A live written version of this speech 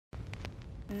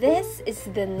This is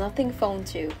the Nothing Phone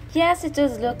 2. Yes, it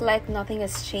does look like nothing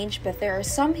has changed, but there are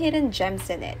some hidden gems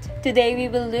in it. Today we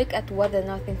will look at what the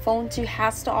Nothing Phone 2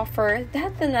 has to offer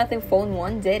that the Nothing Phone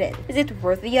 1 didn't. Is it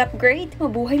worth the upgrade?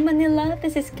 Mabuhay Manila,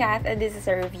 this is Kath and this is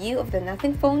a review of the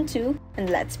Nothing Phone 2, and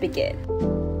let's begin.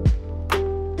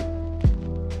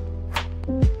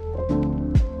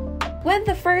 When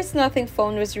the first Nothing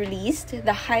Phone was released,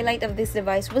 the highlight of this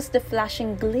device was the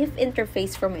flashing glyph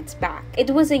interface from its back. It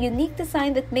was a unique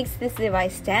design that makes this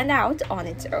device stand out on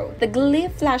its own. The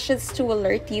glyph flashes to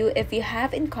alert you if you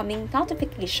have incoming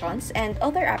notifications and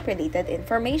other app-related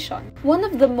information. One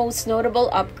of the most notable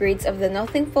upgrades of the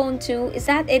Nothing Phone 2 is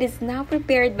that it is now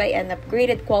prepared by an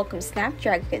upgraded Qualcomm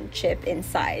Snapdragon chip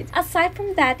inside. Aside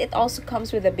from that, it also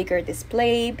comes with a bigger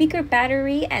display, bigger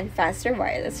battery, and faster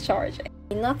wireless charging.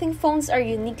 Nothing phones are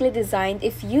uniquely designed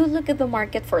if you look at the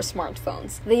market for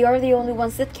smartphones. They are the only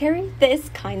ones that carry this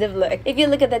kind of look. If you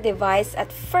look at the device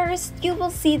at first, you will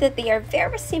see that they are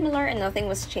very similar and nothing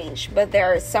was changed, but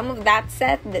there are some of that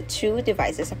set the two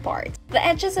devices apart. The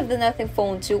edges of the Nothing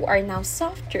Phone 2 are now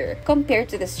softer compared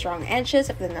to the strong edges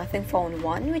of the Nothing Phone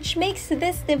 1, which makes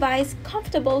this device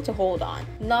comfortable to hold on.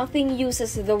 Nothing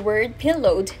uses the word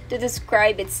pillowed to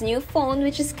describe its new phone,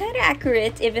 which is kinda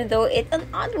accurate even though it's an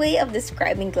odd way of describing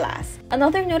glass.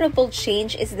 Another notable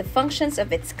change is the functions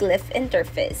of its glyph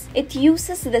interface. It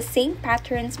uses the same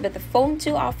patterns, but the Phone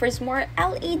 2 offers more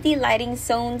LED lighting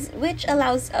zones, which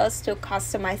allows us to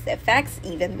customize the effects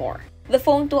even more. The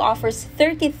Phone 2 offers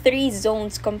 33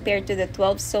 zones compared to the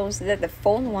 12 zones that the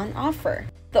Phone 1 offer.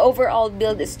 The overall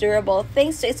build is durable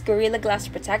thanks to its Gorilla Glass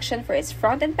protection for its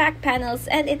front and back panels,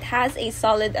 and it has a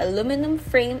solid aluminum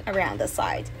frame around the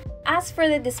side. As for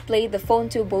the display, the Phone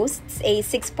 2 boasts a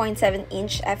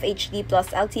 6.7-inch FHD plus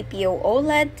LTPO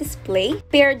OLED display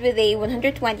paired with a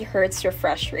 120Hz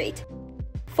refresh rate.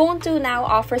 Phone 2 now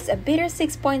offers a bigger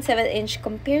 6.7-inch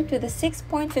compared to the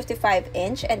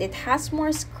 6.55-inch, and it has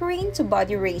more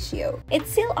screen-to-body ratio. It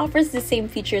still offers the same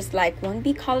features like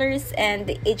 1B colors and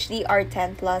the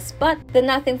HDR10+, but the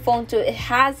Nothing Phone 2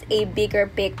 has a bigger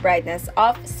peak brightness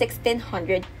of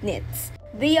 1600 nits.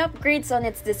 The upgrades on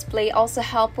its display also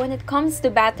help when it comes to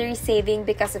battery saving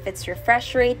because of its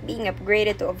refresh rate being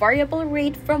upgraded to a variable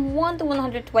rate from 1 to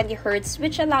 120Hz,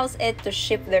 which allows it to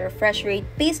shift the refresh rate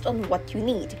based on what you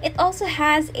need. It also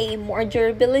has a more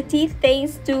durability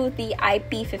thanks to the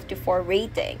IP54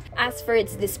 rating. As for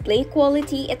its display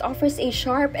quality, it offers a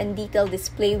sharp and detailed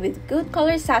display with good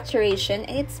color saturation,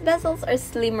 and its bezels are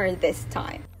slimmer this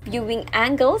time. Viewing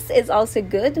angles is also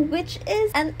good, which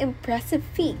is an impressive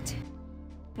feat.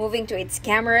 Moving to its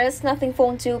cameras, Nothing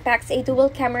Phone 2 packs a dual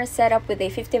camera setup with a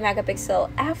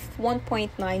 50MP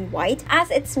f1.9 wide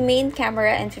as its main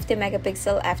camera and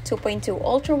 50MP f2.2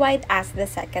 ultra wide as the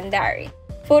secondary.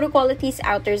 Photo quality's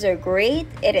outers are great,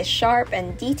 it is sharp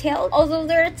and detailed, although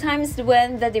there are times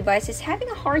when the device is having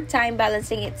a hard time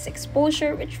balancing its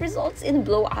exposure, which results in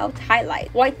blowout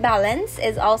highlight. White balance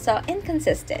is also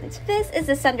inconsistent. This is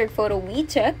the standard photo we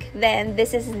took, then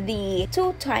this is the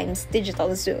 2x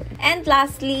digital zoom. And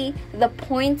lastly, the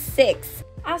 0.6.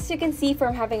 As you can see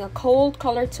from having a cold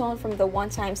color tone from the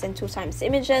 1x and 2x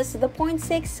images, the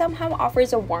 0.6 somehow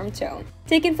offers a warm tone.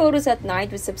 Taking photos at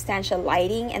night with substantial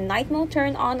lighting and night mode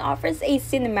turn on offers a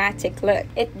cinematic look.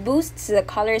 It boosts the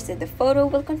colors in the photo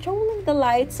while controlling the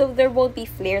light so there won't be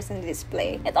flares in the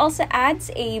display. It also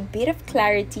adds a bit of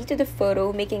clarity to the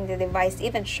photo, making the device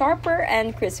even sharper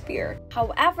and crispier.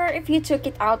 However, if you took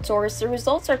it outdoors, the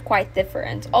results are quite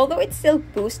different. Although it still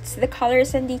boosts the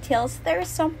colors and details, there is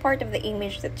some part of the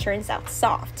image that turns out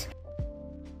soft.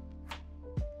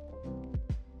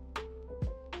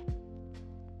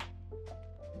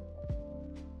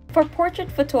 For portrait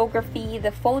photography,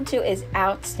 the Phone 2 is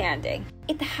outstanding.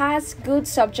 It has good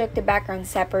subject-to-background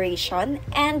separation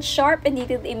and sharp and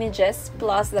detailed images,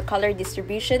 plus the color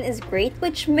distribution is great,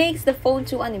 which makes the Phone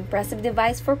 2 an impressive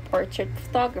device for portrait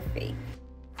photography.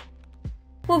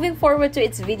 Moving forward to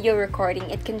its video recording,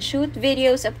 it can shoot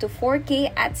videos up to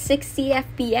 4K at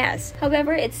 60fps.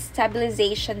 However, its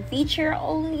stabilization feature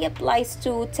only applies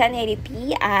to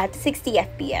 1080p at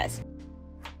 60fps.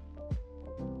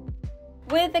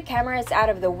 With the cameras out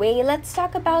of the way, let's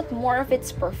talk about more of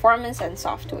its performance and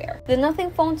software. The Nothing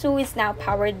Phone 2 is now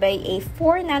powered by a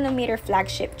 4nm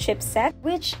flagship chipset,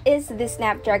 which is the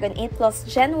Snapdragon 8 Plus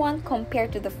Gen 1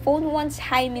 compared to the Phone 1's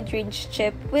high mid-range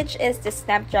chip, which is the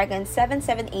Snapdragon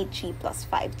 778G plus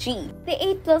 5G. The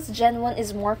 8 Plus Gen 1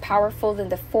 is more powerful than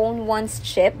the Phone 1's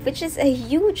chip, which is a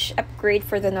huge upgrade upgrade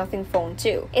for the Nothing Phone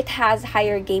 2. It has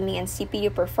higher gaming and CPU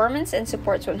performance and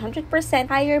supports 100%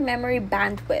 higher memory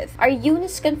bandwidth. Our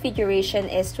UNIS configuration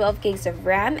is 12 gigs of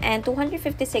RAM and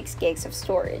 256 gigs of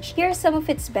storage. Here are some of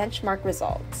its benchmark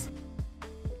results.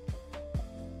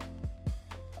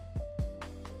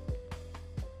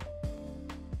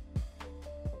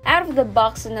 Out of the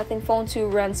box, the Nothing Phone 2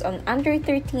 runs on Android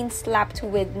 13 slapped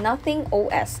with Nothing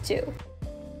OS 2.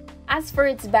 As for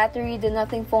its battery, the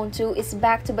Nothing Phone 2 is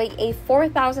backed by a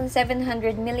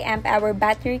 4,700 mAh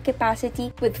battery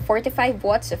capacity with 45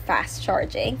 watts of fast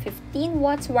charging, 15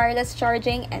 watts wireless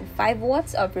charging, and 5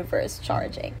 watts of reverse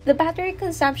charging. The battery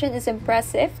consumption is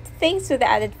impressive thanks to the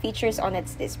added features on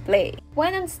its display.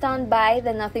 When on standby,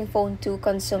 the Nothing Phone 2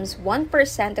 consumes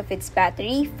 1% of its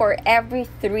battery for every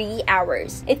 3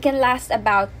 hours. It can last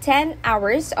about 10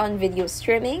 hours on video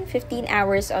streaming, 15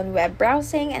 hours on web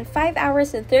browsing, and 5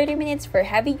 hours and 30 minutes for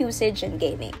heavy usage and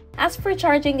gaming. As for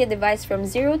charging the device from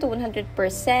 0 to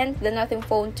 100%, the Nothing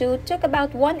Phone 2 took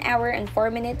about 1 hour and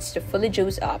 4 minutes to fully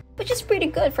juice up, which is pretty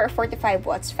good for 45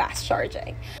 watts fast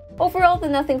charging. Overall, the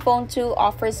Nothing Phone 2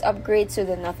 offers upgrades to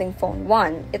the Nothing Phone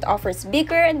 1. It offers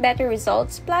bigger and better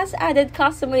results, plus added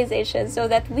customization so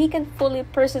that we can fully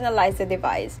personalize the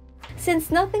device.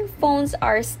 Since Nothing phones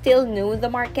are still new in the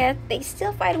market, they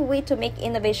still find a way to make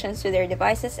innovations to their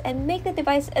devices and make the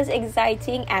device as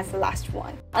exciting as the last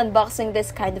one. Unboxing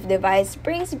this kind of device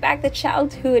brings back the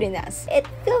childhood in us. It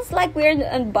feels like we're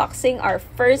unboxing our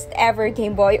first ever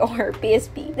Game Boy or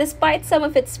PSP. Despite some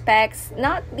of its specs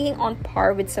not being on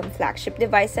par with some flagship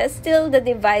devices, still the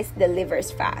device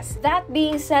delivers fast. That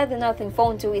being said, the Nothing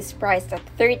Phone 2 is priced at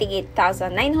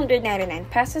 38,999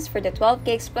 pesos for the 12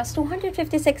 gigs plus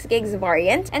 256 gigs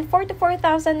variant and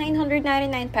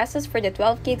 44,999 pesos for the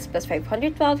 12 gigs plus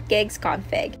 512 gigs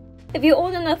config. If you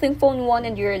own a Nothing Phone 1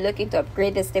 and you're looking to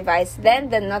upgrade this device, then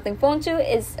the Nothing Phone 2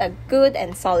 is a good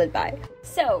and solid buy.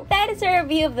 So, that is our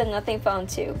review of the Nothing Phone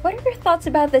 2. What are your thoughts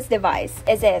about this device?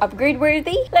 Is it upgrade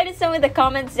worthy? Let us know in the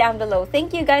comments down below.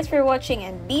 Thank you guys for watching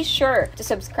and be sure to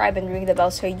subscribe and ring the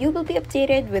bell so you will be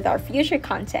updated with our future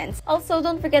contents. Also,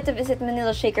 don't forget to visit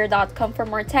manilashakr.com for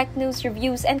more tech news,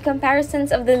 reviews, and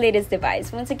comparisons of the latest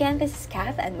device. Once again, this is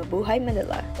Kath and Mabuhay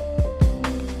Manila.